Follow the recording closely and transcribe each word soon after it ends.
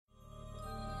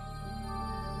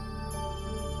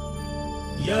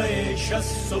य एषः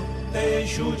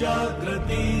सुप्तेषु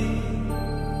जाग्रति.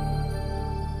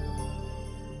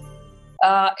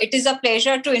 It is a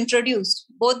pleasure to introduce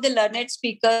both the learned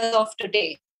speakers of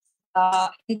today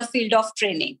in the field of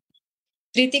training.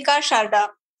 Kritika Sharda,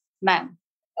 ma'am.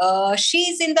 She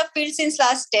is in the field since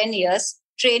last 10 years,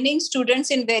 training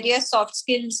students in various soft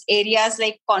skills areas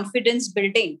like confidence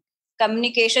building,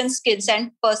 communication skills,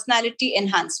 and personality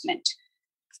enhancement.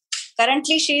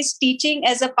 Currently, she is teaching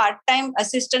as a part-time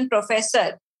assistant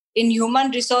professor in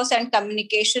human resource and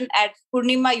communication at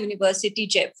Purnima University,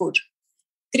 Jaipur.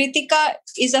 Kritika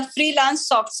is a freelance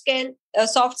soft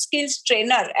skills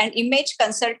trainer and image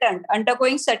consultant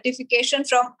undergoing certification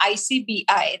from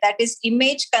ICBI, that is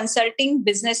Image Consulting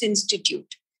Business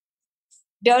Institute.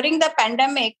 During the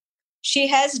pandemic, she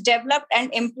has developed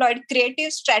and employed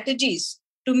creative strategies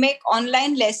to make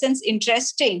online lessons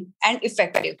interesting and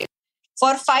effective.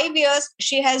 For 5 years,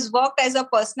 she has worked as a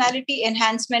personality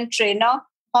enhancement trainer,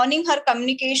 honing her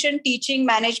communication, teaching,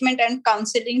 management, and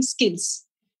counseling skills.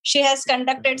 She has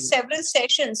conducted several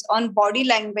sessions on body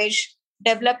language,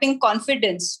 developing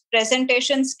confidence,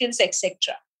 presentation skills,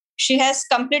 etc. She has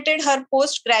completed her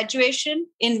post-graduation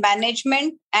in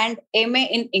management and MA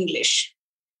in English.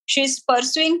 She is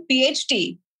pursuing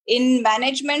PhD in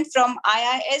management from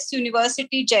IIS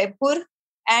University, Jaipur,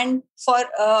 and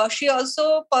she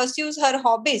also pursues her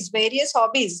various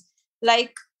hobbies,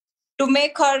 like to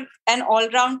make her an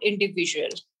all-round individual.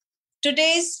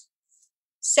 Today's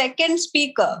second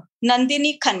speaker,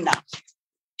 Nandini Khanna.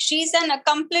 She is an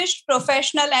accomplished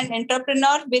professional and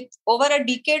entrepreneur with over a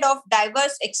decade of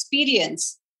diverse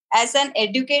experience as an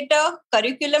educator,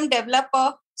 curriculum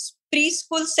developer,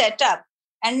 preschool setup,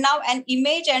 and now an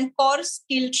image and core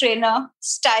skill trainer,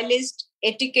 stylist,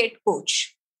 etiquette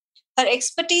coach. Her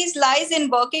expertise lies in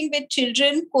working with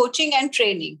children, coaching, and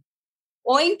training.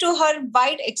 Owing to her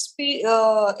wide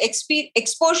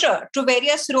exposure to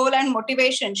various roles and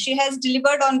motivation, she has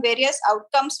delivered on various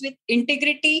outcomes with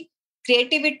integrity,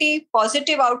 creativity,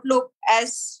 positive outlook,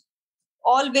 as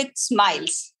all with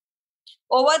smiles.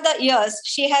 Over the years,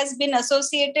 she has been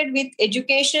associated with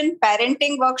education,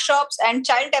 parenting workshops, and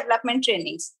child development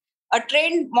trainings. A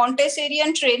trained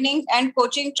Montessorian training and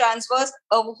coaching transfers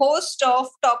a host of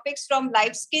topics from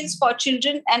life skills for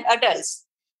children and adults,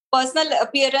 personal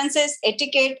appearances,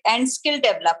 etiquette, and skill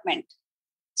development,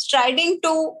 striving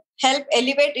to help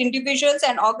elevate individuals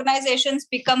and organizations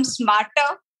become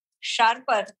smarter,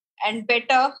 sharper, and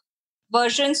better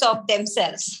versions of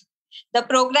themselves. The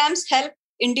programs help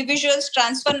individuals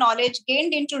transfer knowledge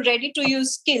gained into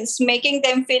ready-to-use skills, making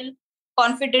them feel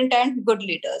confident and good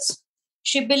leaders.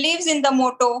 She believes in the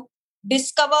motto,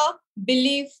 discover,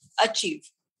 believe, achieve.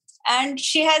 And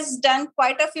she has done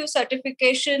quite a few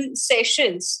certification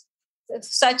sessions,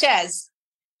 such as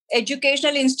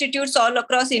educational institutes all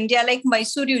across India, like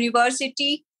Mysore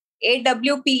University,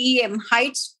 AWPEM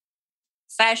Heights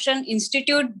Fashion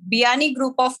Institute, Biani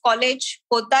Group of College,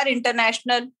 Poddar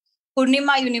International,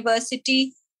 Purnima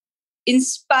University,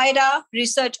 Inspira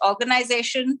Research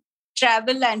Organization,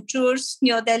 Travel and Tours,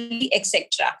 New Delhi,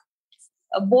 etc.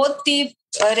 Both the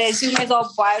resumes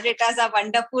of biodatas are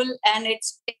wonderful, and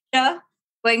it's pleasure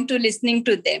going to listening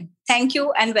to them. Thank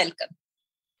you and welcome.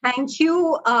 Thank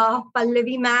you,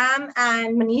 Pallavi ma'am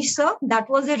and Manish sir. That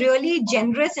was a really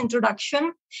generous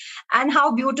introduction, and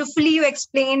how beautifully you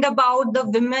explained about the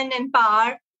women in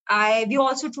power. We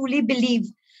also truly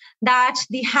believe that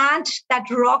the hand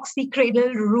that rocks the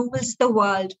cradle rules the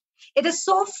world. It is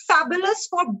so fabulous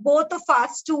for both of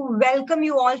us to welcome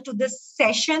you all to this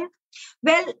session.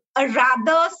 Well, a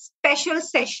rather special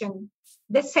session.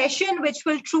 The session which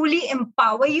will truly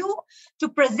empower you to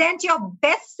present your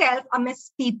best self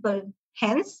amidst people,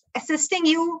 hence assisting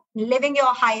you living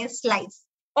your highest life.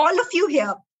 All of you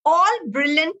here, all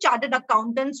brilliant chartered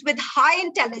accountants with high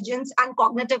intelligence and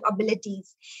cognitive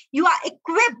abilities. You are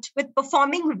equipped with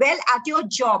performing well at your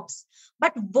jobs.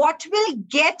 But what will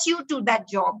get you to that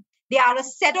job? There are a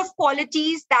set of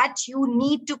qualities that you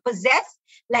need to possess,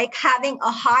 like having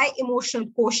a high emotional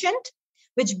quotient,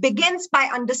 which begins by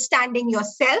understanding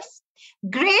yourself,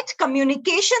 great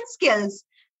communication skills,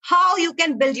 how you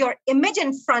can build your image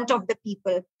in front of the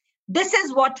people. This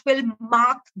is what will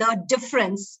mark the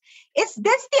difference. Is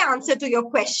this the answer to your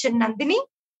question, Nandini?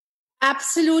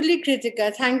 Absolutely,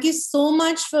 Kritika. Thank you so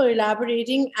much for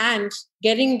elaborating and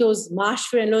getting those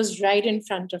marshmallows right in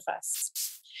front of us.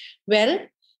 Well,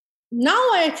 now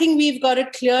I think we've got a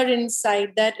clear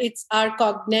insight that it's our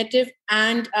cognitive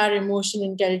and our emotional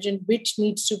intelligence which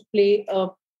needs to play a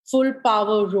full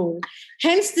power role.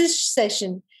 Hence, this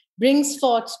session brings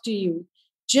forth to you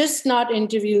just not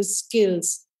interview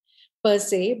skills, per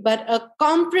se, but a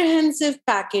comprehensive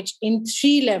package in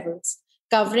 3 levels,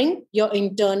 covering your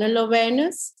internal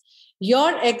awareness,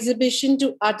 your exhibition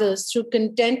to others through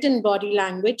content and body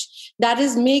language, that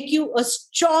is, make you a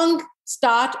strong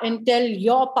start and tell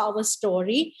your power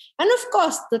story. And of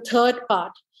course, the third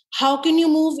part, how can you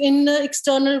move in the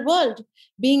external world,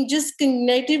 being just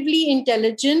cognitively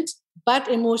intelligent, but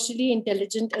emotionally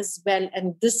intelligent as well.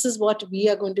 And this is what we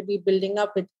are going to be building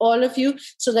up with all of you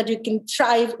so that you can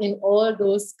thrive in all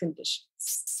those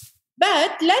conditions.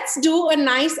 But let's do a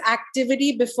nice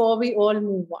activity before we all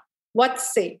move on. What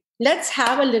say? Let's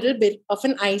have a little bit of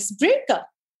an icebreaker.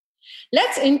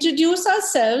 Let's introduce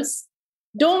ourselves.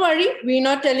 Don't worry, we're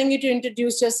not telling you to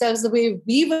introduce yourselves the way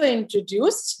we were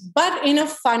introduced, but in a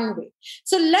fun way.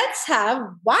 So let's have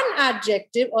 1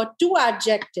 adjective or 2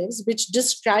 adjectives which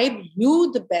describe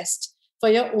you the best for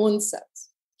your own selves.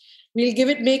 We'll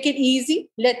make it easy.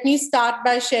 Let me start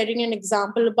by sharing an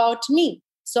example about me.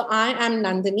 So I am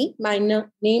Nandini. My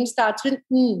name starts with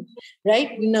N,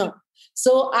 right? No.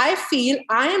 So I feel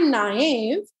I am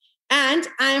naive and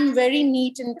I am very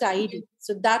neat and tidy.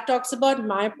 So that talks about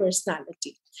my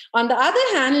personality. On the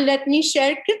other hand, let me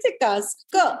share Kritika's.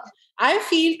 I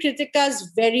feel Kritika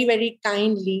is very, very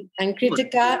kindly, and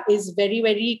Kritika is very,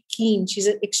 very keen. She's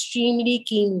an extremely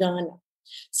keen learner.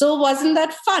 So wasn't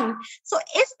that fun? So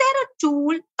is there a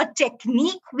tool, a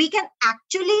technique we can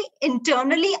actually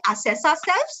internally assess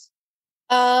ourselves?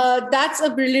 That's a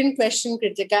brilliant question,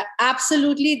 Kritika.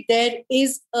 Absolutely, there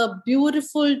is a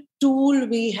beautiful tool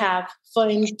we have for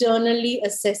internally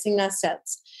assessing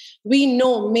ourselves. We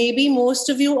know maybe most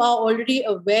of you are already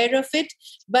aware of it,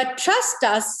 but trust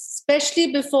us,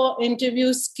 especially before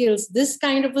interview skills, this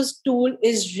kind of a tool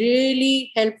is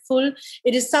really helpful.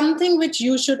 It is something which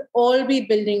you should all be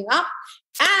building up.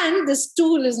 And this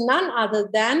tool is none other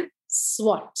than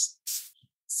SWOT.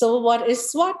 So what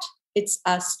is SWOT? It's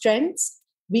our strengths,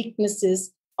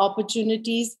 weaknesses,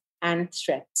 opportunities, and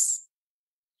threats.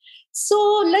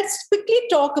 So let's quickly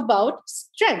talk about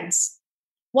strengths.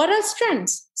 What are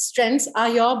strengths? Strengths are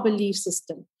your belief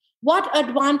system. What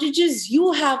advantages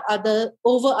you have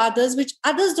over others, which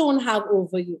others don't have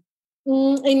over you.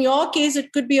 In your case,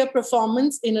 it could be a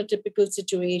performance in a typical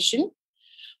situation.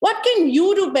 What can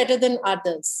you do better than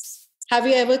others? Have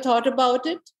you ever thought about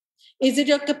it? Is it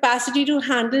your capacity to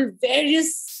handle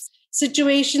various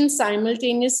situations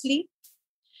simultaneously?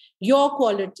 Your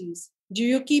qualities. Do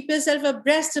you keep yourself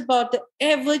abreast about the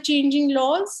ever-changing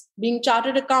laws? Being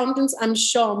chartered accountants, I'm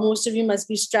sure most of you must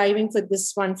be striving for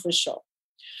this one for sure.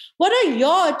 What are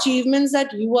your achievements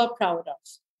that you are proud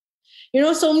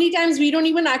of? So many times we don't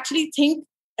even actually think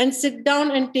and sit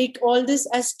down and take all this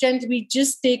as strength. We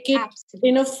just take it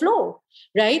in a flow,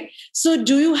 right? So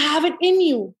do you have it in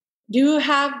you? Do you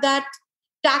have that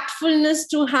tactfulness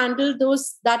to handle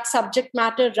that subject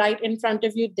matter right in front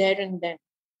of you there and then?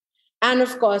 And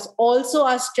of course, also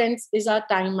our strength is our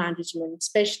time management,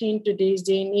 especially in today's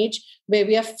day and age where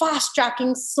we are fast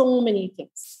tracking so many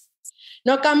things.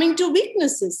 Now coming to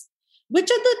weaknesses,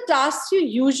 which are the tasks you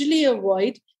usually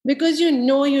avoid because you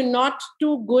know you're not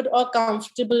too good or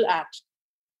comfortable at?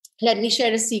 Let me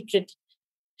share a secret.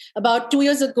 About 2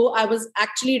 years ago, I was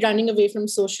actually running away from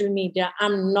social media.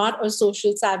 I'm not a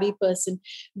social savvy person,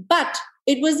 but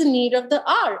it was the need of the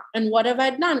hour. And what have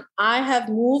I done? I have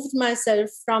moved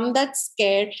myself from that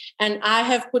scare and I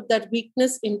have put that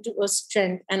weakness into a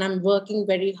strength, and I'm working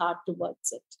very hard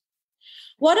towards it.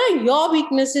 What are your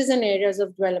weaknesses and areas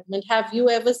of development? Have you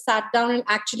ever sat down and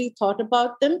actually thought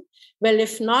about them? Well,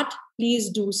 if not, please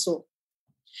do so.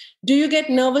 Do you get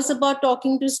nervous about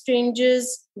talking to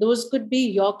strangers? Those could be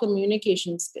your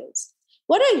communication skills.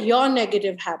 What are your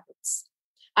negative habits?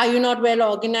 Are you not well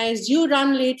organized? Do you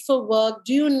run late for work?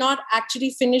 Do you not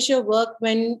actually finish your work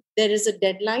when there is a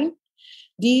deadline?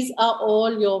 These are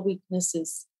all your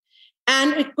weaknesses.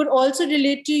 And it could also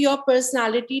relate to your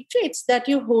personality traits that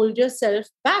you hold yourself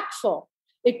back for.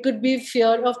 It could be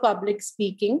fear of public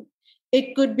speaking.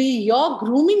 It could be your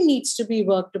grooming needs to be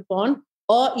worked upon,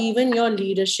 or even your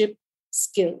leadership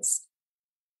skills.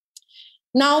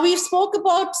 Now we spoke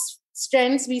about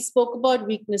strengths, we spoke about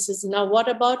weaknesses. Now what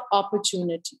about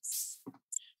opportunities?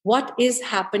 What is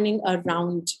happening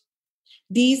around you?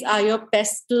 These are your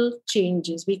pestle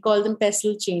changes. We call them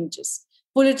pestle changes.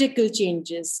 Political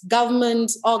changes,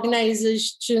 governments,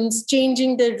 organizations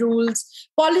changing their rules,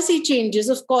 policy changes.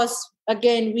 Of course,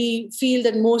 again, we feel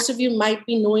that most of you might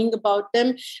be knowing about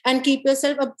them and keep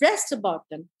yourself abreast about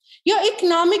them. Your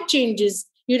economic changes.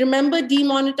 You remember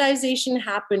demonetization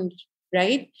happened,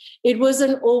 right? It was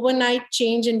an overnight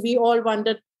change and we all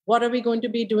wondered, what are we going to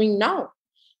be doing now?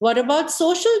 What about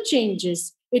social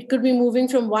changes? It could be moving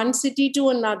from one city to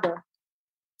another.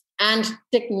 And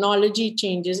technology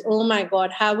changes. Oh my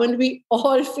God, haven't we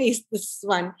all faced this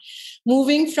one?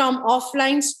 Moving from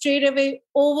offline straight away,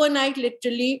 overnight,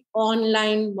 literally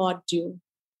online module.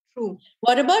 True.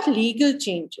 What about legal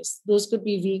changes? Those could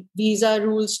be visa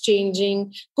rules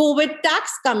changing, COVID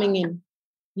tax coming in.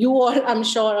 You all, I'm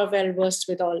sure, are well versed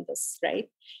with all this, right?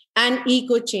 And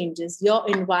eco changes, your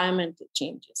environmental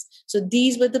changes. So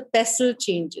these were the PESTLE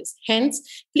changes.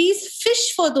 Hence, please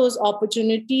fish for those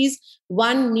opportunities.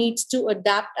 One needs to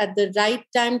adapt at the right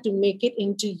time to make it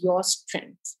into your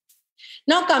strength.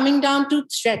 Now, coming down to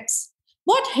threats.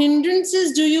 What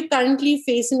hindrances do you currently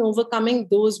face in overcoming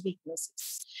those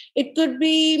weaknesses? It could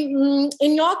be,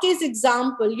 in your case,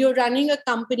 example, you're running a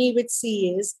company with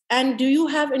CAs, and do you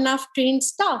have enough trained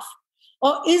staff?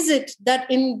 Or is it that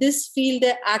in this field,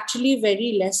 there are actually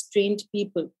very less trained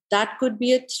people? That could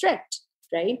be a threat,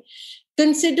 right?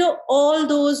 Consider all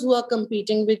those who are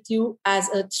competing with you as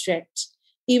a threat.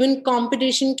 Even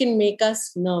competition can make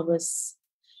us nervous.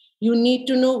 You need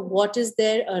to know what is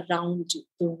there around you.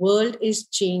 The world is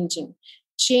changing.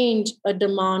 Change, a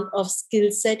demand of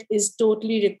skill set is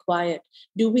totally required.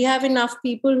 Do we have enough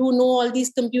people who know all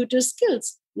these computer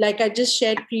skills? Like I just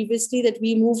shared previously, that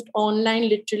we moved online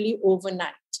literally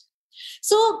overnight.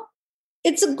 So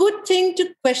it's a good thing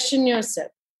to question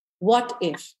yourself. What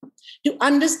if? To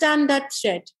understand that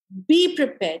threat, be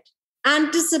prepared,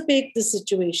 anticipate the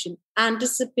situation,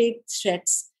 anticipate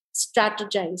threats,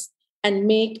 strategize, and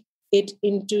make it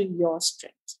into your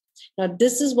strength. Now,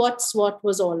 this is what SWOT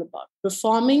was all about.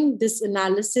 Performing this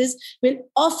analysis will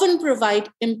often provide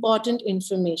important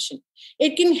information.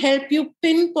 It can help you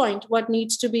pinpoint what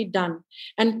needs to be done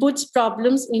and puts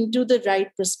problems into the right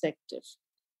perspective.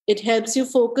 It helps you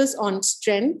focus on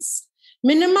strengths,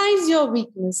 minimize your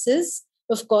weaknesses,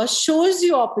 of course, shows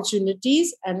you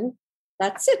opportunities, and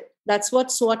that's it. That's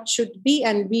what SWOT should be.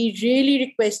 And we really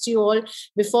request you all,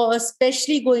 before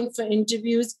especially going for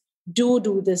interviews, do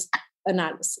this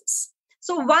analysis.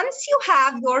 So once you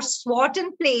have your SWOT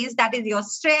in place, that is your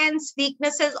strengths,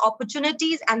 weaknesses,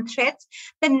 opportunities, and threats,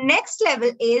 the next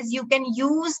level is you can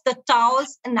use the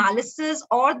TOWS analysis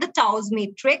or the TOWS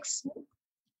matrix.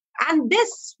 And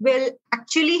this will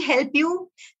actually help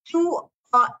you to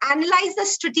analyze the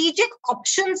strategic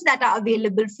options that are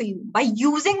available for you. By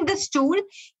using this tool,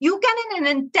 you can, in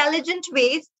an intelligent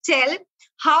way, tell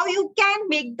how you can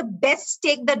make the best,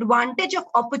 take the advantage of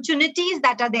opportunities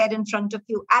that are there in front of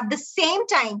you. At the same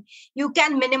time, you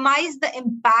can minimize the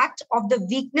impact of the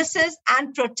weaknesses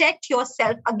and protect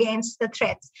yourself against the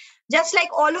threats. Just like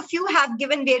all of you have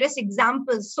given various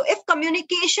examples. So if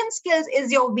communication skills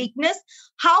is your weakness,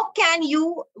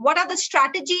 what are the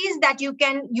strategies that you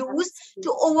can use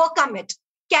to overcome it?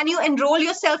 Can you enroll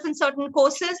yourself in certain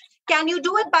courses? Can you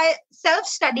do it by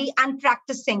self-study and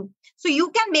practicing? So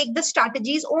you can make the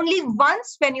strategies only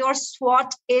once when your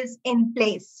SWOT is in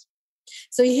place.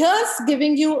 So here's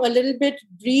giving you a little bit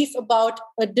brief about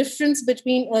a difference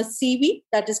between a CV,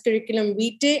 that is curriculum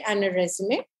vitae, and a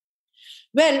resume.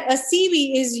 Well, a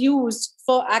CV is used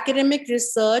for academic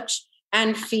research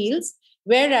and fields,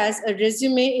 whereas a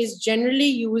resume is generally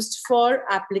used for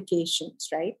applications,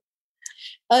 right?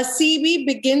 A CV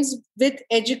begins with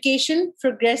education,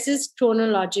 progresses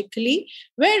chronologically,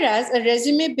 whereas a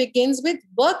resume begins with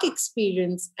work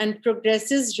experience and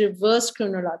progresses reverse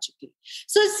chronologically.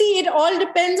 So see, it all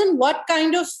depends on what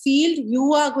kind of field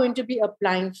you are going to be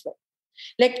applying for.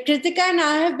 Like Kritika and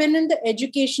I have been in the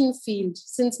education field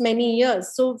since many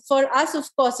years. So for us,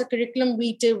 of course, a curriculum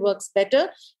vitae works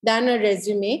better than a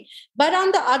resume. But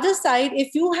on the other side,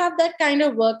 if you have that kind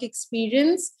of work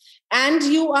experience and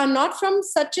you are not from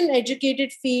such an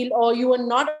educated field, or you are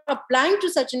not applying to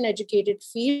such an educated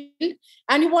field,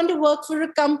 and you want to work for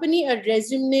a company, a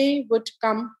resume would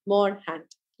come more handy.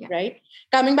 Yeah. Right?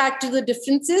 Coming back to the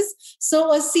differences.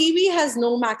 So a CV has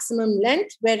no maximum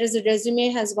length, whereas a resume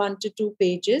has 1 to 2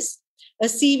 pages. A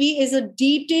CV is a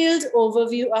detailed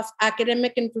overview of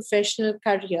academic and professional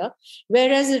career,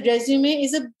 whereas a resume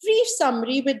is a brief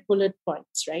summary with bullet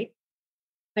points, right?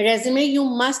 A resume, you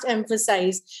must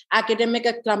emphasize academic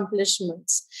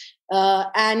accomplishments.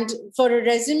 And for a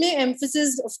resume,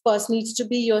 emphasis, of course, needs to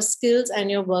be your skills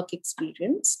and your work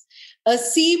experience. A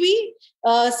CV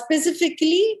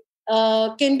specifically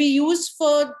can be used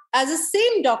as a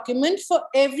same document for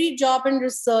every job and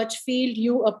research field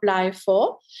you apply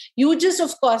for. You just,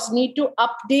 of course, need to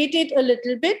update it a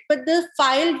little bit, but the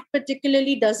file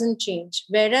particularly doesn't change.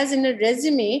 Whereas in a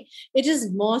resume, it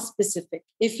is more specific.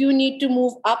 If you need to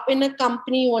move up in a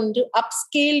company, you want to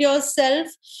upscale yourself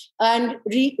and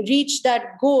reach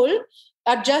that goal,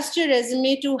 adjust your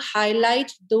resume to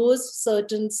highlight those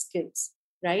certain skills.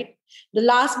 right? The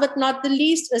last but not the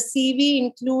least, a CV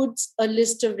includes a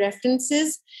list of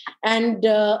references, and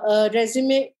a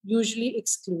resume usually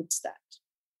excludes that.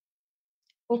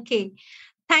 Okay.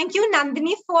 Thank you,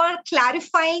 Nandini, for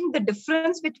clarifying the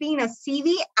difference between a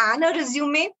CV and a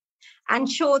resume and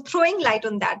throwing light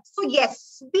on that. So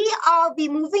yes, we are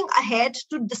moving ahead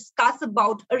to discuss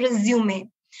about a resume.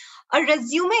 A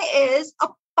resume is a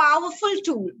powerful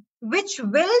tool which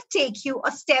will take you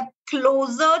a step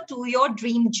closer to your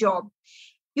dream job.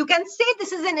 You can say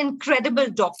this is an incredible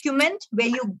document where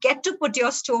you get to put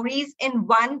your stories in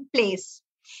one place.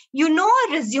 You know,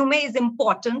 a resume is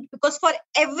important because for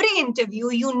every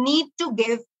interview, you need to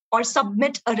give or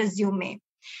submit a resume.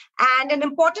 And an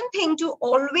important thing to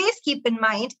always keep in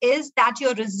mind is that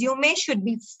your resume should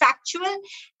be factual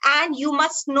and you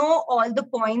must know all the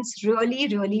points really,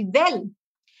 really well.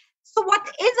 So what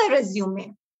is a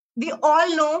resume? We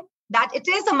all know that it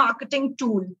is a marketing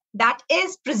tool that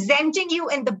is presenting you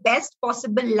in the best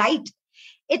possible light.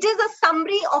 It is a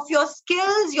summary of your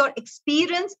skills, your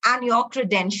experience, and your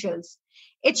credentials.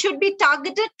 It should be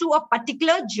targeted to a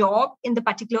particular job in the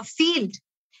particular field.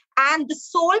 And the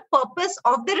sole purpose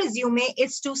of the resume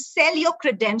is to sell your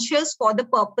credentials for the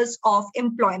purpose of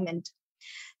employment.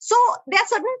 So there are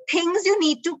certain things you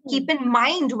need to keep in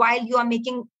mind while you are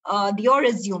making your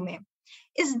resume.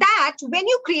 Is that when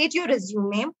you create your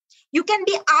resume, you can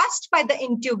be asked by the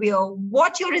interviewer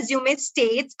what your resume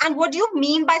states and what you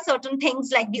mean by certain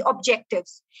things like the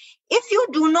objectives. If you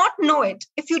do not know it,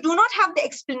 if you do not have the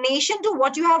explanation to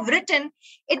what you have written,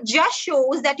 it just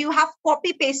shows that you have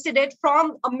copy pasted it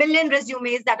from a million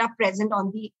resumes that are present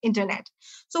on the internet.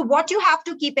 So what you have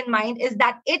to keep in mind is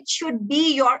that it should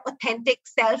be your authentic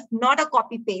self, not a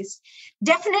copy paste.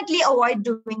 Definitely avoid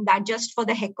doing that just for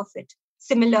the heck of it.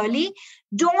 Similarly,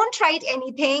 don't write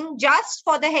anything just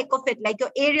for the heck of it, like your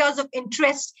areas of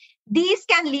interest. These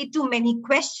can lead to many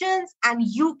questions and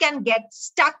you can get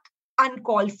stuck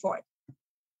uncalled for.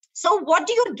 So what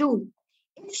do you do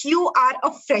if you are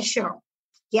a fresher?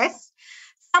 Yes,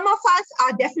 some of us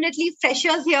are definitely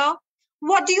freshers here.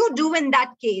 What do you do in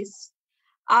that case?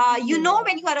 When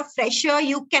you are a fresher,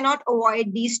 you cannot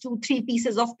avoid these 2-3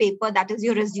 pieces of paper. That is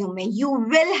your resume. You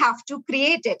will have to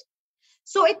create it.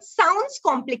 So it sounds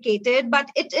complicated, but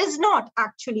it is not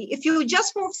actually. If you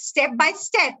just move step by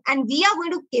step, and we are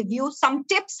going to give you some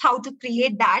tips how to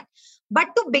create that.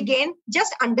 But to begin,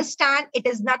 just understand it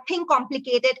is nothing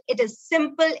complicated. It is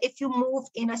simple if you move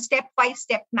in a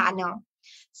step-by-step manner.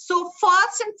 So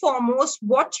first and foremost,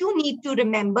 what you need to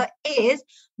remember is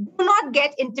do not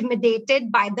get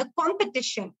intimidated by the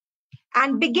competition.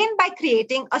 And begin by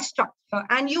creating a structure.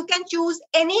 And you can choose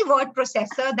any word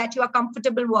processor that you are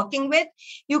comfortable working with.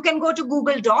 You can go to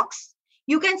Google Docs.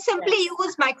 You can simply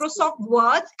use Microsoft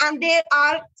Word, and there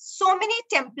are so many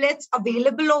templates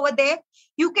available over there.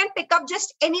 You can pick up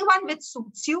just anyone which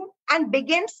suits you and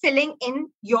begin filling in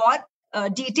your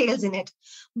details in it.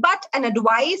 But an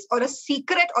advice or a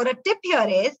secret or a tip here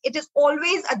is it is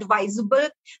always advisable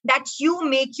that you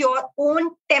make your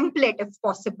own template if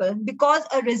possible, because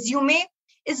a resume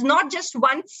is not just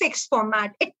one fixed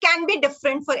format. It can be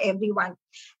different for everyone.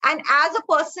 And as a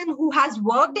person who has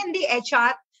worked in the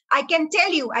HR, I can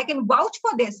tell you, I can vouch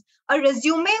for this. A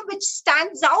resume which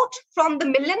stands out from the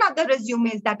million other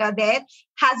resumes that are there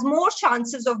has more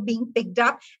chances of being picked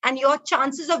up, and your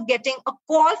chances of getting a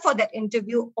call for that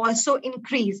interview also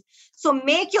increase. So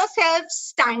make yourself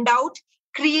stand out,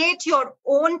 create your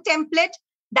own template.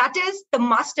 That is the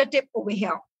master tip over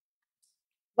here.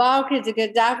 Wow,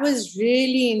 Kritika, that was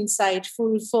really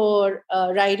insightful for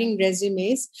writing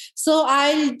resumes. So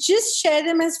I'll just share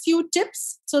them as few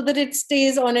tips so that it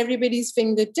stays on everybody's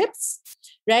fingertips,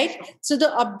 right? So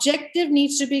the objective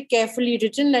needs to be carefully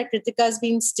written, like Kritika has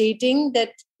been stating,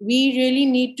 that we really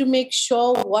need to make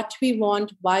sure what we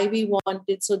want, why we want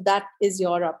it. So that is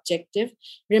your objective.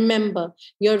 Remember,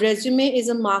 your resume is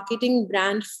a marketing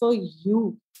brand for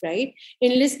you, right?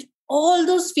 Enlist all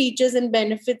those features and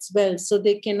benefits well, so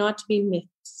they cannot be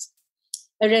missed.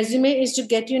 A resume is to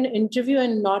get you an interview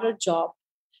and not a job,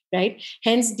 right?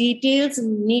 Hence, details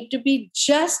need to be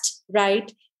just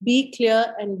right, be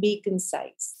clear, and be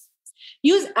concise.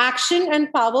 Use action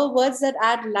and power words that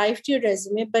add life to your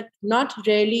resume, but not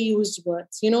rarely used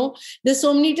words. You know, there's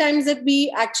so many times that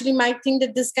we actually might think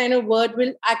that this kind of word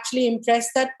will actually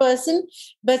impress that person.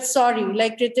 But sorry,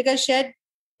 like Kritika shared,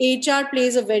 HR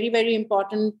plays a very, very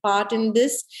important part in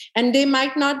this, and they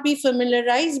might not be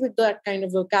familiarized with that kind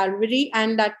of vocabulary,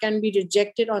 and that can be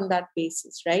rejected on that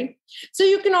basis, right? So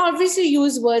you can obviously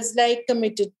use words like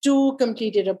committed to,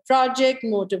 completed a project,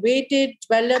 motivated,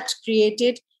 developed,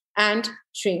 created, and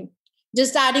trained.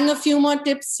 Just adding a few more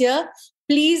tips here.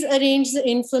 Please arrange the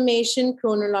information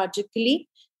chronologically.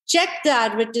 Check the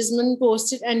advertisement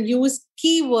posted and use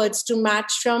keywords to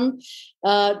match from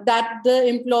that the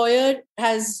employer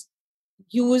has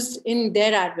used in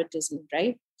their advertisement,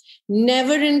 right?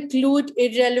 Never include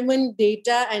irrelevant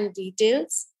data and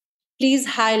details. Please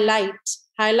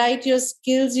highlight your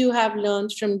skills you have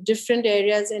learned from different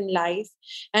areas in life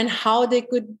and how they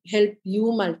could help you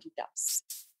multitask.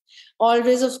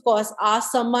 Always, of course,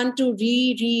 ask someone to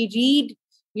read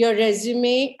your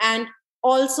resume, and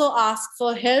also ask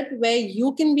for help where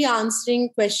you can be answering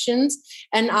questions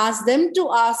and ask them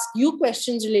to ask you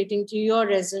questions relating to your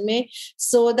resume,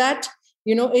 so that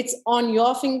it's on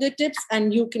your fingertips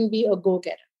and you can be a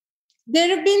go-getter. There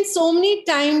have been so many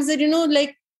times that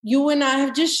like you and I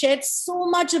have just shared so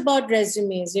much about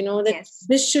resumes, that Yes.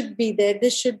 This should be there,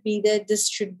 this should be there, this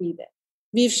should be there.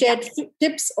 We've shared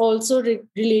tips also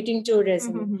relating to a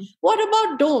resume. Mm-hmm. What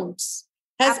about don'ts?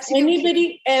 Has Absolutely.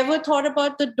 anybody ever thought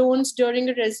about the don'ts during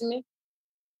a resume?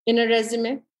 In a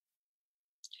resume?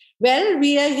 Well,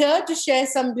 we are here to share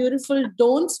some beautiful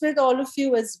don'ts with all of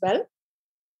you as well.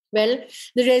 Well,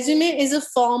 the resume is a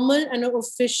formal and an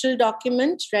official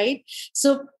document, right?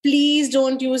 So please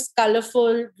don't use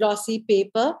colorful, glossy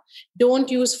paper.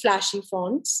 Don't use flashy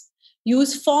fonts.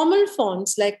 Use formal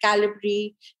fonts like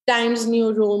Calibri, Times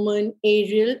New Roman,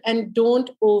 Arial, and don't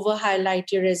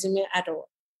over-highlight your resume at all.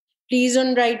 Please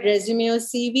don't write resume or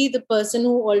CV. The person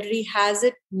who already has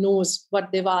it knows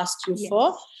what they've asked you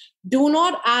for. Do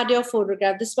not add your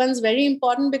photograph. This one's very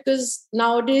important because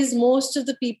nowadays most of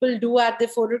the people do add their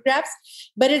photographs,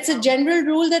 but it's a general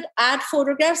rule that add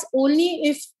photographs only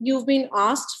if you've been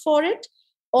asked for it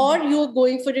or you're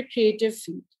going for a creative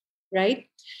field, right?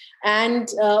 And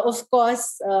of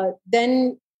course,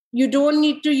 then you don't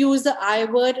need to use the I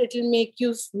word. It will make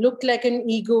you look like an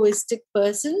egoistic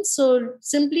person. So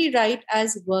simply write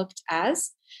as worked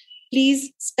as.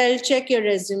 Please spell check your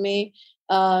resume.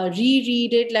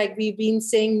 Reread it, like we've been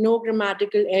saying. No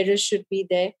grammatical errors should be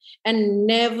there, and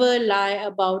never lie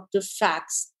about the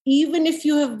facts. Even if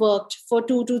you have worked for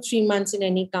 2 to 3 months in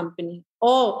any company,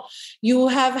 or you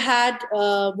have had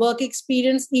work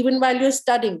experience even while you're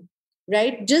studying,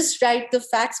 right? Just write the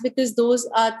facts, because those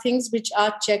are things which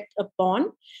are checked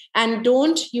upon. And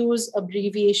don't use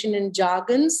abbreviation and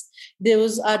jargons.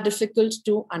 Those are difficult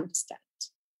to understand.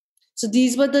 So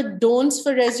these were the don'ts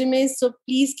for resumes. So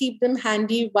please keep them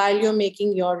handy while you're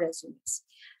making your resumes.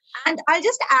 And I'll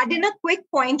just add in a quick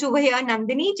point over here,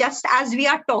 Nandini, just as we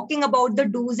are talking about the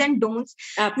do's and don'ts.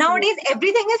 Absolutely. Nowadays,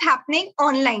 everything is happening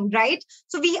online, right?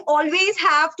 So we always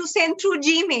have to send through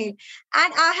Gmail.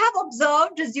 And I have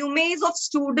observed resumes of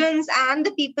students and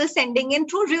the people sending in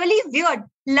through really weird,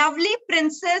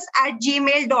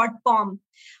 lovelyprincess@gmail.com.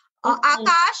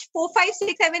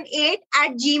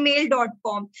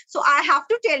 Akash45678@gmail.com. So I have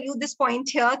to tell you this point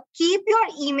here. Keep your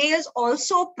emails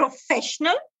also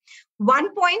professional.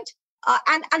 One point.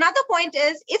 And another point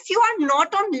is, if you are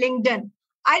not on LinkedIn,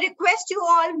 I request you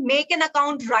all make an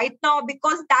account right now,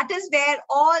 because that is where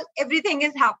everything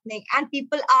is happening and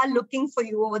people are looking for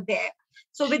you over there.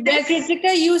 So with this,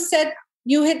 Kritika, you said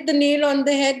you hit the nail on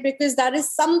the head, because that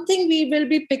is something we will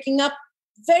be picking up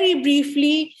very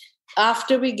briefly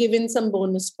after we give in some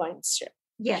bonus points here.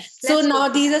 yes. So now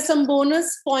these are some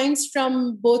bonus points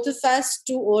from both of us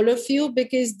to all of you,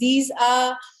 because these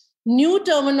are new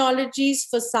terminologies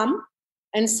for some,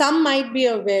 and some might be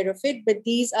aware of it, but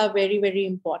these are very, very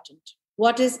important.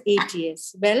 What is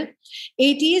ATS? Well,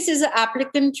 ATS is an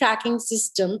applicant tracking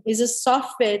system, is a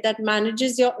software that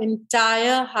manages your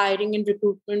entire hiring and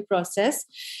recruitment process.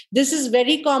 This is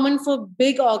very common for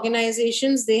big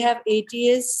organizations. They have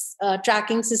ATS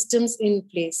tracking systems in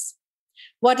place.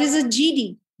 What is a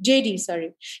JD?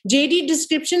 JD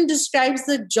description describes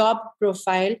the job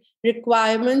profile,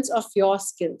 requirements of your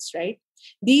skills, right?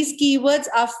 These keywords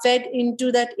are fed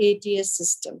into that ATS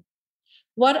system.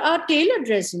 What are tailored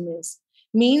resumes?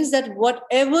 Means that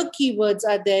whatever keywords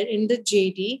are there in the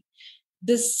JD,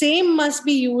 the same must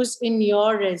be used in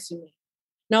your resume.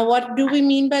 Now, what do we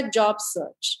mean by job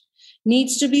search?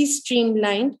 Needs to be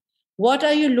streamlined. What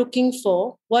are you looking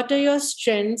for? What are your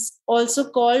strengths? Also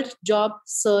called job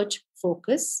search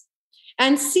focus.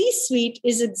 And C-suite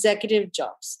is executive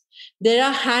jobs. There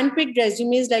are handpicked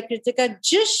resumes like Kritika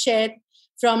just shared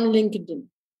from LinkedIn.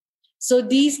 So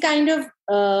these kind of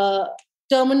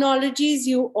terminologies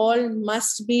you all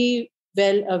must be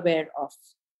well aware of.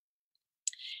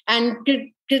 And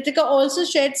Kritika also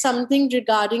shared something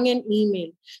regarding an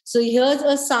email. So here's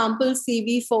a sample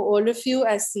CV for all of you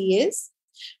as CAs.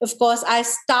 Of course, I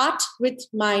start with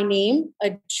my name,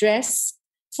 address,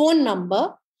 phone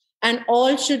number, and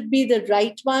all should be the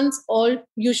right ones. All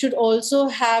you should also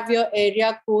have your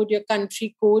area code, your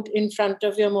country code in front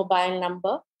of your mobile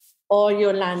number or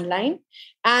your landline.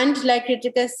 And like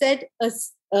Ritika said,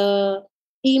 a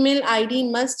email ID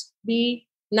must be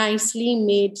nicely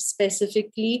made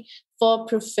specifically for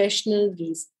professional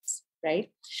reasons,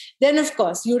 right? Then, of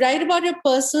course, you write about your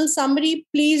personal summary.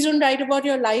 Please don't write about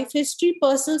your life history.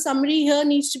 Personal summary here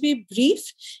needs to be brief.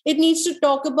 It needs to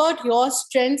talk about your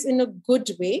strengths in a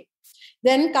good way.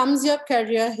 Then comes your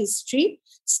career history.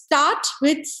 Start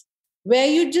with where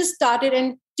you just started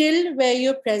until where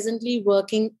you're presently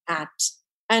working at.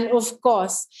 And of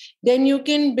course, then you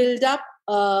can build up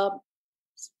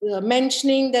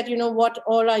mentioning that, what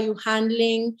all are you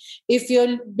handling? If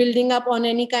you're building up on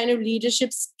any kind of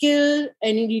leadership skill,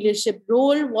 any leadership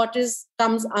role, what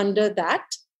comes under that?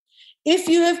 If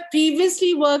you have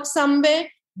previously worked somewhere,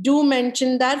 do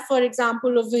mention that. For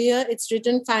example, over here, it's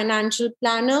written financial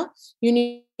planner. You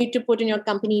need to put in your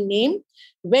company name.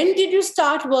 When did you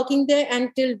start working there?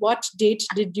 Until what date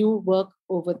did you work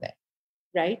over there,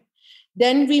 right?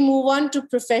 Then we move on to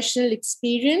professional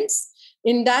experience.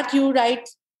 In that you write,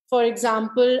 for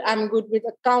example, I'm good with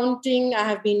accounting. I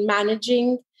have been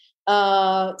managing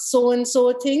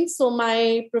so-and-so things. So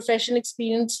my professional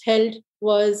experience held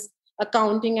was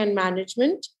accounting and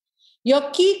management.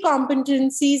 Your key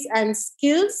competencies and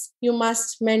skills, you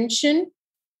must mention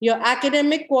your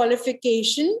academic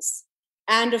qualifications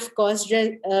and, of course,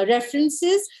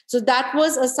 references. So that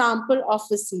was a sample of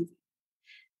a CV.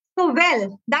 So,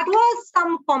 well, that was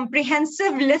some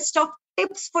comprehensive list of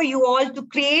tips for you all to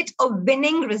create a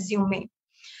winning resume.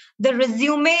 The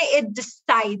resume, it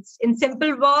decides, in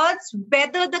simple words,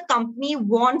 whether the company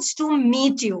wants to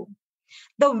meet you.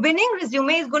 The winning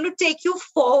resume is going to take you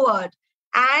forward,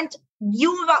 and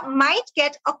you might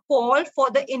get a call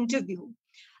for the interview.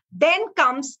 Then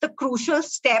comes the crucial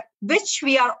step, which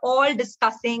we are all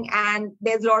discussing, and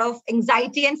there's a lot of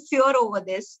anxiety and fear over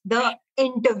this, the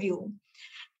interview.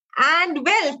 And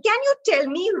well, can you tell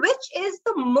me which is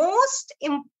the most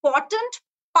important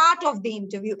part of the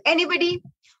interview? Anybody?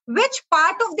 Which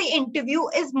part of the interview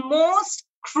is most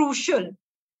crucial?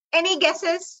 Any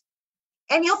guesses?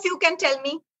 Any of you can tell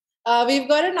me? We've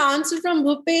got an answer from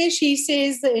Bhupesh. He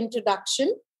says the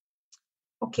introduction.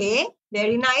 Okay,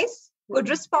 very nice. Good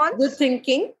response. Good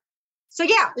thinking. So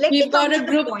yeah, we've got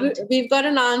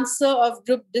an answer of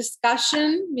group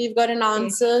discussion. We've got an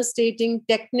answer stating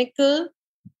technical.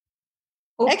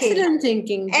 Okay. Excellent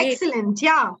thinking. Great. Excellent.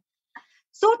 Yeah.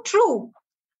 So true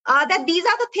that these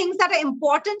are the things that are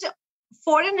important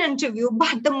for an interview,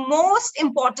 but the most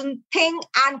important thing,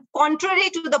 and contrary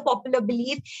to the popular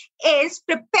belief, is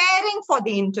preparing for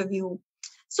the interview.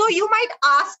 So you might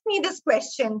ask me this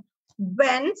question: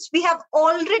 once we have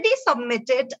already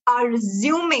submitted our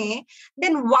resume,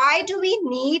 then why do we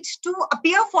need to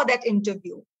appear for that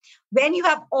interview? When you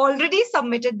have already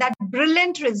submitted that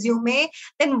brilliant resume,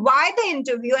 then why the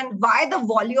interview and why the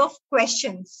volume of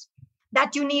questions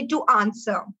that you need to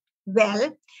answer?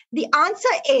 Well, the answer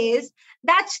is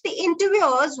that the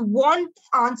interviewers want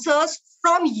answers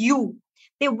from you.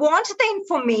 They want the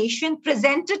information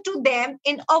presented to them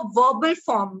in a verbal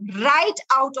form, right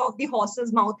out of the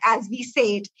horse's mouth, as we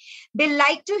say it. They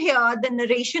like to hear the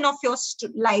narration of your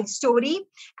life story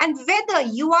and whether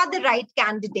you are the right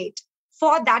candidate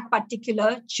for that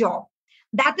particular job.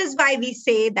 That is why we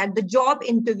say that the job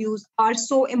interviews are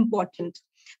so important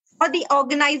for the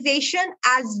organization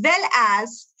as well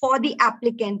as for the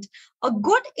applicant. A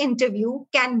good interview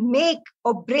can make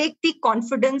or break the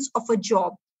confidence of a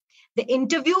job. The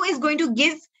interview is going to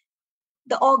give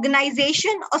the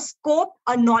organization a scope,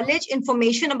 a knowledge,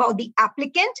 information about the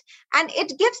applicant, and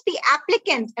it gives the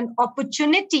applicant an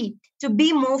opportunity to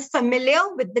be more familiar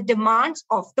with the demands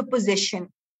of the position.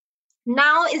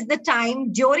 Now is the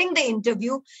time during the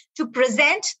interview to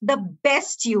present the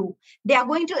best you. They are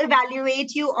going to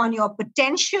evaluate you on your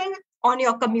potential, on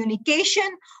your communication,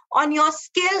 on your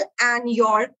skill, and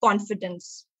your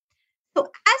confidence. So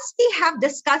as we have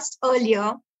discussed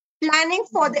earlier, planning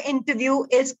for the interview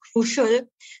is crucial.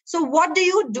 So what do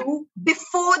you do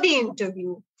before the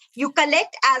interview? You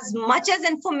collect as much as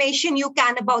information you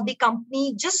can about the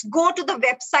company. Just go to the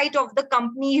website of the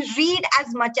company, read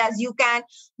as much as you can,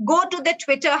 go to the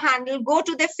Twitter handle, go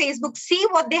to their Facebook, see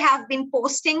what they have been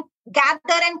posting, gather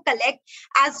and collect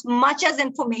as much as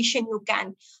information you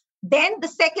can. Then the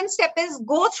second step is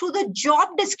go through the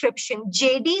job description.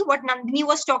 JD, what Nandini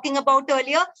was talking about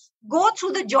earlier, go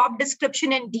through the job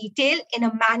description in detail in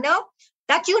a manner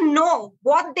that you know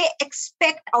what they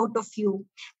expect out of you.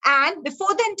 And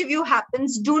before the interview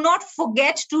happens, do not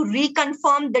forget to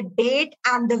reconfirm the date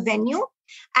and the venue.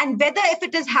 And whether if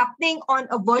it is happening on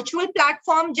a virtual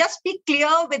platform, just be clear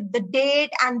with the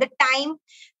date and the time.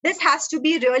 This has to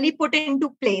be really put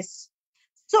into place.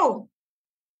 So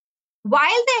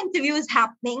while the interview is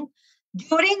happening,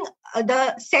 during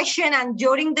the session and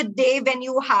during the day when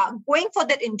you are going for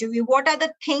that interview, what are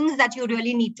the things that you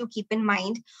really need to keep in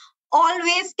mind?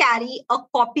 Always carry a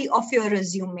copy of your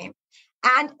resume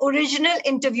and original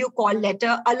interview call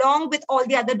letter along with all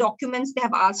the other documents they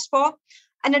have asked for.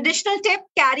 An additional tip,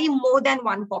 carry more than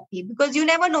one copy because you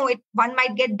never know, one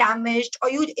might get damaged, or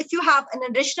if you have an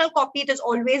additional copy, it is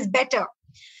always better.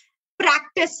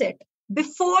 Practice it.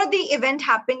 Before the event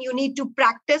happen, you need to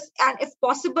practice and if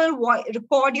possible,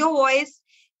 record your voice.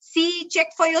 Check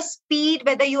for your speed,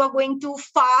 whether you are going too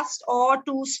fast or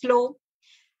too slow.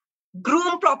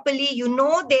 Groom properly.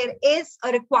 There is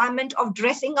a requirement of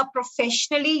dressing up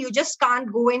professionally. You just can't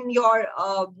go in your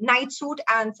night suit,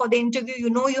 and for the interview,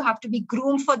 you have to be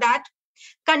groomed for that.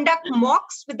 Conduct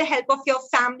mocks with the help of your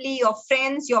family, your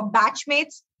friends, your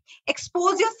batchmates.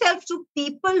 Expose yourself to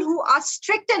people who are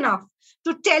strict enough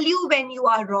to tell you when you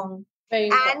are wrong.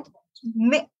 And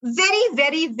very,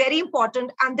 very, very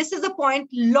important. And this is a point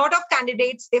a lot of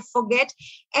candidates, they forget.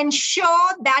 Ensure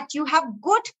that you have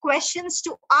good questions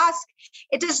to ask.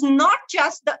 It is not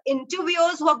just the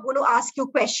interviewers who are going to ask you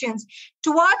questions.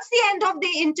 Towards the end of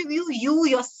the interview, you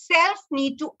yourself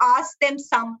need to ask them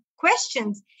some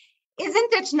questions.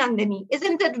 Isn't it, Nandini?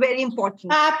 Isn't it very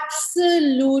important?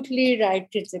 Absolutely right,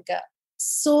 Kritika.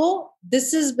 So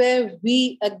this is where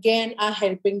we again are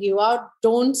helping you out.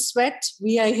 Don't sweat.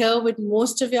 We are here with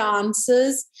most of your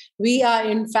answers. We are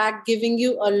in fact giving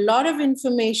you a lot of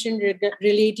information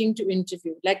relating to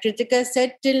interview. Like Kritika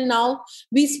said, till now,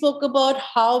 we spoke about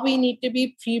how we need to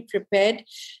be pre-prepared.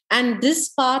 And this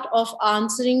part of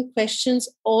answering questions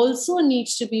also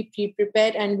needs to be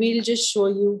pre-prepared, and we'll just show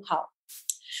you how.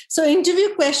 So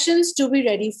interview questions to be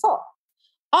ready for.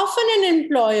 Often an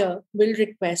employer will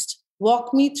request,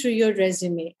 walk me through your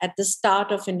resume at the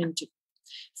start of an interview.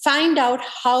 Find out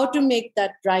how to make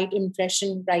that right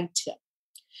impression right here.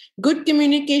 Good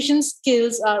communication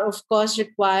skills are, of course,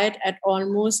 required at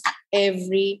almost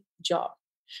every job.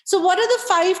 So what are the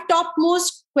 5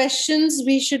 topmost questions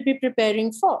we should be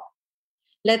preparing for?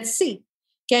 Let's see.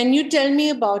 Can you tell me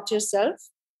about yourself?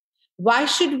 Why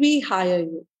should we hire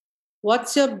you?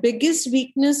 What's your biggest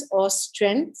weakness or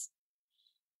strength?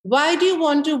 Why do you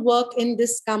want to work in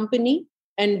this company?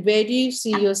 And where do you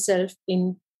see yourself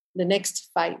in the next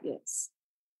 5 years?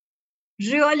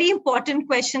 Really important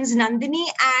questions, Nandini,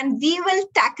 and we will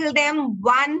tackle them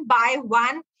one by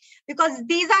one because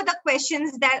these are the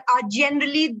questions that are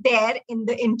generally there in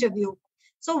the interview.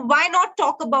 So why not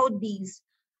talk about these?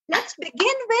 Let's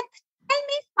begin with, tell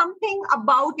me something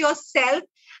about yourself.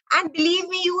 And believe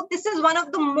me, this is one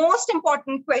of the most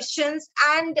important questions,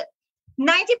 and 90%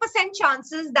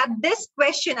 chances that this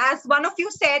question, as one of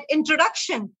you said,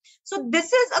 introduction. So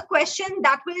this is a question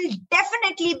that will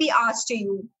definitely be asked to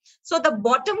you. So the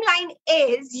bottom line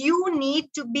is you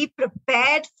need to be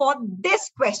prepared for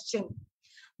this question.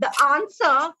 The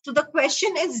answer to the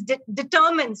question is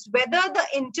determines whether the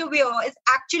interviewer is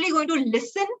actually going to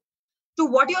listen to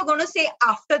what you're going to say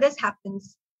after this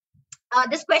happens.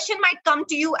 This question might come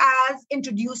to you as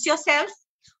introduce yourself,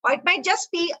 or it might just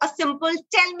be a simple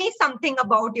tell me something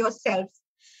about yourself.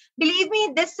 Believe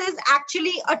me, this is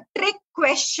actually a trick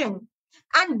question.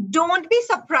 And don't be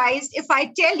surprised if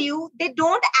I tell you they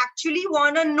don't actually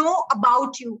want to know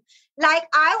about you. Like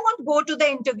I won't go to the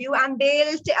interview and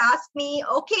they'll ask me,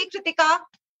 okay, Kritika,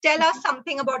 tell us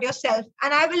something about yourself.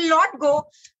 And I will not go,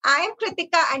 I am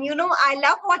Kritika and I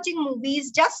love watching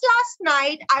movies. Just last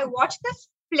night, I watched this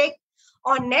flick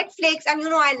on Netflix and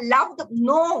I love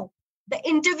no. The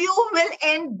interview will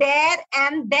end there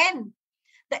and then.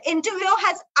 The interviewer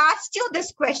has asked you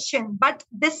this question, but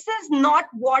this is not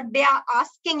what they are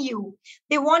asking you.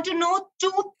 They want to know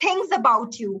 2 things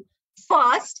about you.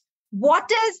 First, what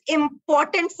is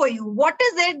important for you? What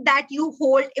is it that you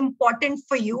hold important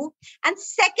for you? And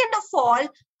second of all,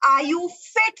 are you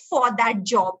fit for that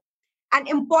job? An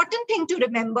important thing to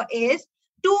remember is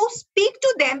to speak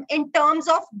to them in terms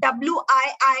of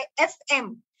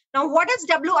WIIFM. Now, what is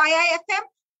WIIFM?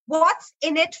 What's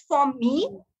in it for me?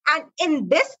 And in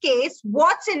this case,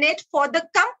 what's in it for the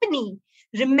company?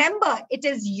 Remember, it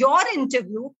is your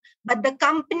interview, but the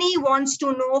company wants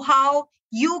to know how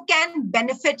you can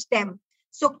benefit them.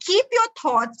 So keep your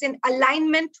thoughts in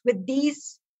alignment with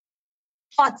these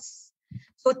thoughts.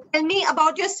 So tell me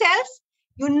about yourself.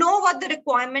 You know what the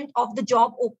requirement of the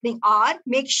job opening are.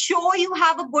 Make sure you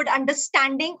have a good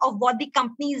understanding of what the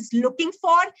company is looking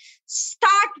for.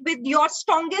 Start with your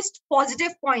strongest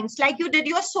positive points. Like you did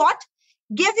your SWOT,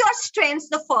 give your strengths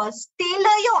the first.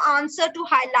 Tailor your answer to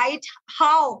highlight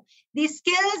how these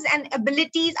skills and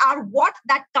abilities are what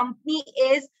that company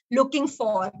is looking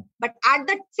for. But at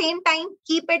the same time,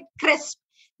 keep it crisp.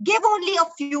 Give only a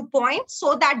few points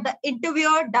so that the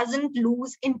interviewer doesn't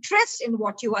lose interest in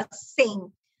what you are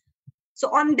saying. So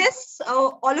on this,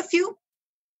 all of you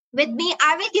with me,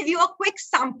 I will give you a quick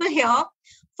sample here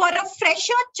for a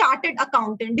fresher chartered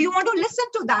accountant. Do you want to listen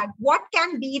to that? What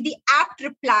can be the apt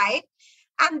reply?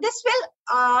 And this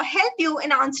will help you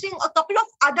in answering a couple of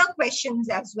other questions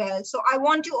as well. So I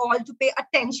want you all to pay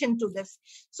attention to this.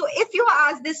 So if you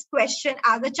ask this question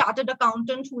as a chartered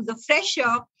accountant who's a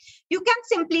fresher, you can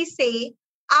simply say,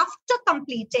 after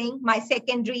completing my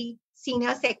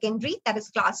senior secondary, that is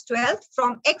class 12,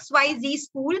 from XYZ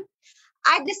school,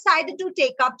 I decided to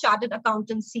take up chartered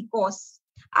accountancy course.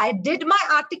 I did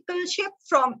my articleship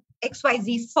from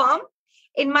XYZ firm.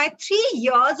 In my 3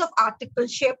 years of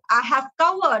articleship, I have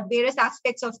covered various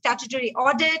aspects of statutory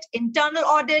audit, internal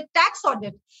audit, tax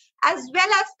audit, as well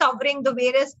as covering the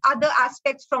various other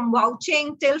aspects from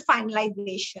vouching till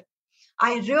finalization.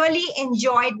 I really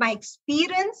enjoyed my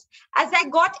experience as I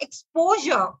got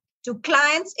exposure to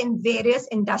clients in various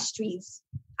industries.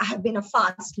 I have been a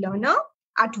fast learner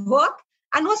at work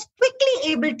and was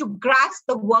quickly able to grasp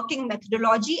the working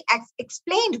methodology as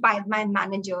explained by my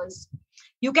managers.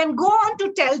 You can go on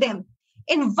to tell them,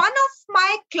 in one of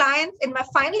my clients in my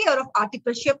final year of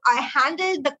articleship, I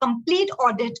handled the complete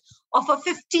audit of a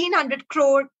 1,500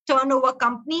 crore turnover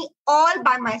company all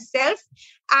by myself,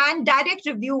 and direct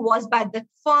review was by the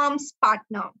firm's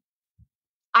partner.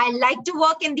 I like to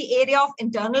work in the area of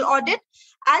internal audit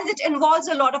as it involves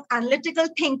a lot of analytical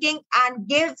thinking and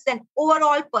gives an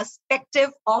overall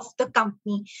perspective of the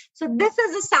company. So this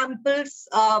is a sample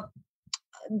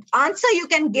answer you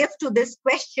can give to this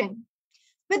question.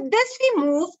 With this, we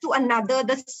move to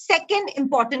the second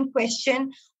important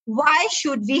question. Why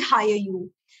should we hire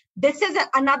you? This is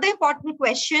another important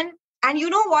question. And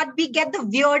you know what? We get the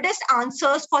weirdest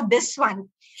answers for this one.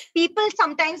 People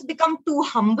sometimes become too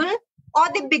humble or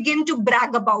they begin to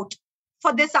brag about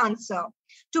for this answer.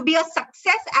 To be a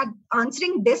success at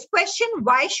answering this question,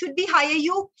 why should we hire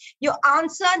you? Your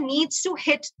answer needs to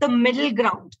hit the middle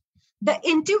ground. The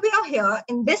interviewer here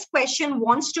in this question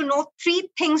wants to know 3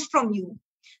 things from you.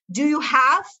 Do you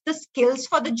have the skills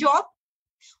for the job?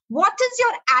 What is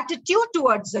your attitude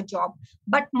towards the job?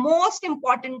 But most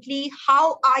importantly,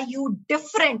 how are you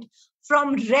different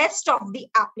from rest of the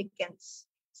applicants?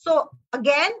 So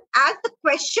again, as the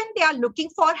question they are looking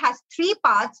for has 3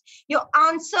 parts, your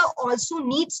answer also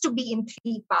needs to be in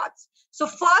 3 parts. So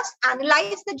first,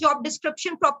 analyze the job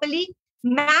description properly.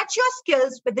 Match your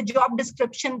skills with the job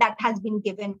description that has been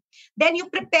given. Then you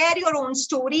prepare your own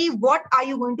story. What are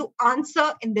you going to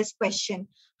answer in this question?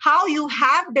 How you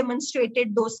have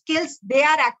demonstrated those skills they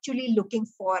are actually looking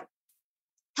for.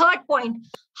 Third point,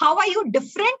 how are you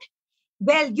different?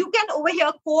 Well, you can over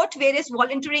here quote various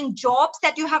volunteering jobs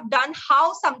that you have done,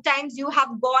 how sometimes you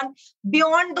have gone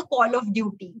beyond the call of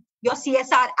duty, your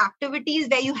CSR activities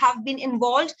where you have been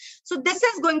involved. So this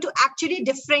is going to actually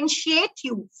differentiate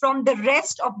you from the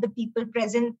rest of the people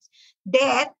present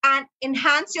there and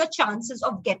enhance your chances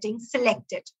of getting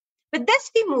selected. With this,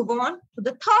 we move on to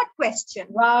the third question.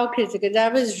 Wow, Kritika,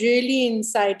 that was really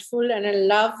insightful. And I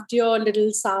loved your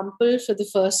little sample for the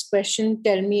first question.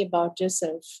 Tell me about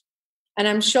yourself. And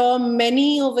I'm sure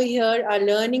many over here are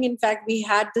learning. In fact, we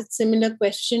had the similar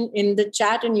question in the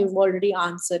chat and you've already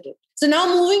answered it. So now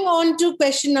moving on to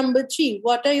question number 3.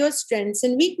 What are your strengths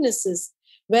and weaknesses?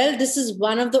 Well, this is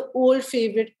one of the old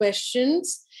favorite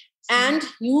questions and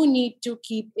you need to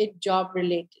keep it job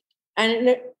related.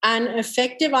 And an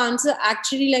effective answer,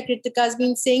 actually, like Kritika has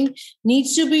been saying,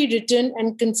 needs to be written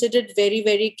and considered very,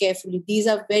 very carefully. These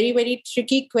are very, very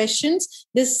tricky questions.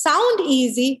 They sound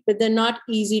easy, but they're not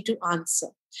easy to answer.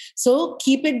 So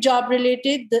keep it job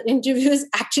related. The interviewer is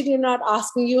actually not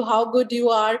asking you how good you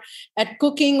are at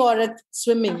cooking or at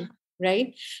swimming,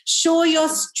 right? Show your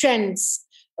strengths.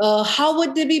 How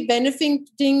would they be benefiting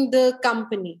the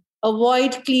company?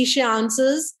 Avoid cliche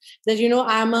answers that,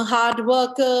 I'm a hard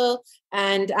worker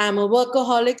and I'm a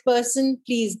workaholic person.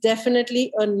 Please,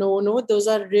 definitely a no. Those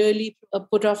are really a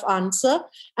put off answer.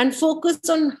 And focus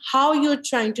on how you're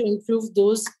trying to improve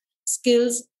those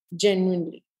skills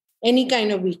genuinely. Any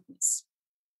kind of weakness.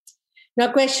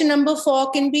 Now, question number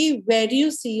 4 can be, where do you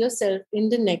see yourself in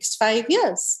the next 5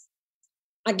 years?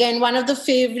 Again, one of the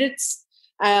favorites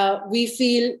we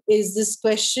feel is this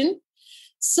question.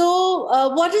 So,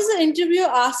 what is the interviewer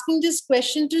asking this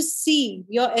question to see?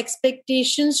 Your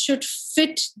expectations should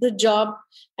fit the job,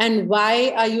 and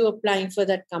why are you applying for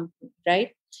that company,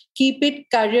 right? Keep it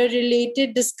career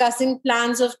related, discussing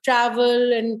plans of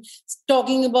travel and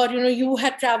talking about, you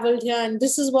had traveled here and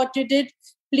this is what you did.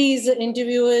 Please, the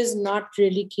interviewer is not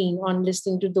really keen on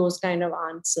listening to those kind of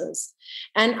answers.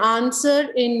 And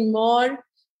answer in more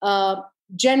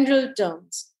general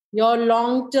terms. Your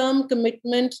long-term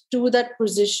commitment to that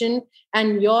position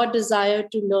and your desire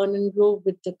to learn and grow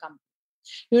with the company.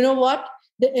 You know what?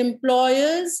 The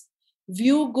employers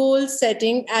view goal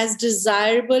setting as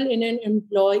desirable in an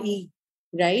employee,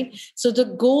 right? So the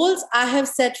goals I have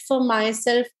set for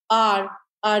myself are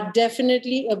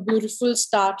definitely a beautiful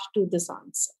start to this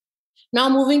answer. Now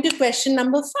moving to question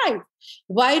number 5.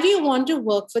 Why do you want to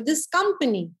work for this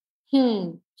company?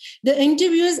 The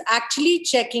interviewer is actually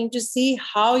checking to see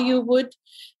how you would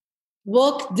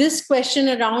work this question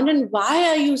around and why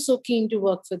are you so keen to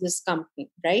work for this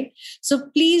company, right? So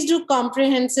please do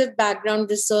comprehensive background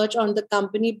research on the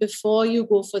company before you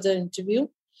go for the interview.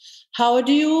 How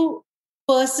do you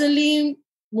personally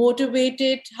motivate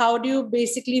it? How do you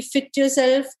basically fit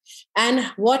yourself? And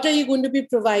what are you going to be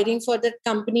providing for that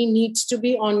company needs to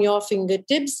be on your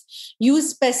fingertips. Use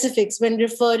specifics when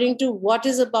referring to what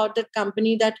is about the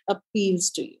company that appeals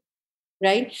to you,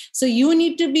 right? So you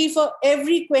need to be for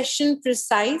every question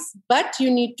precise, but you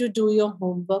need to do your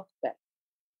homework well.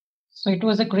 So it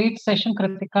was a great session,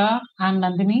 Kritika and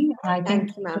Nandini. I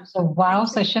think it's a wow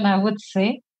session, I would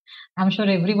say. I'm sure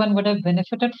everyone would have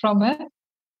benefited from it.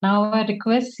 Now I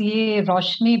request CA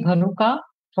Roshni Bharuka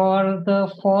for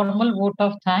the formal vote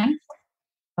of thanks.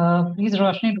 Please,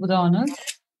 Roshni, do the honors.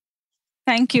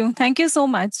 Thank you. Thank you so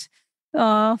much.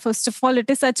 First of all, it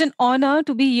is such an honor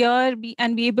to be here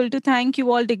and be able to thank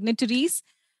you all dignitaries.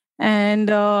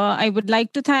 And I would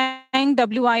like to thank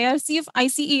WIRC of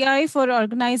ICAI for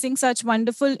organizing such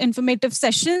wonderful, informative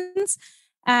sessions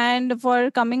and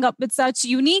for coming up with such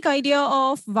unique idea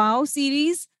of WOW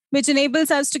series, which enables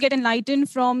us to get enlightened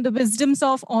from the wisdoms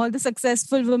of all the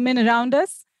successful women around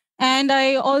us. And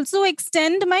I also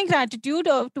extend my gratitude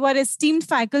to our esteemed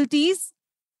faculties,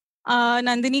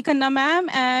 Nandini Khanna ma'am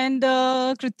and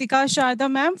Kritika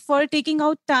Sharda ma'am, for taking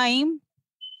out time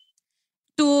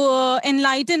to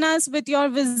enlighten us with your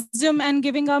wisdom and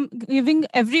giving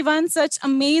everyone such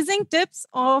amazing tips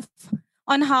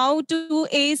on how to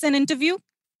ace an interview.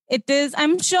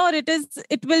 I'm sure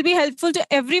it will be helpful to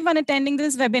everyone attending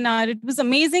this webinar. It was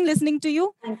amazing listening to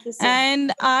you. Thank you,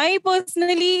 and I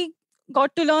personally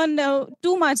got to learn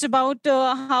too much about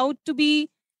how to be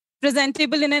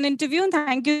presentable in an interview.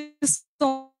 Thank you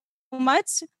so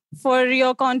much for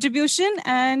your contribution,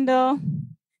 and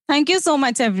thank you so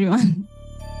much, everyone.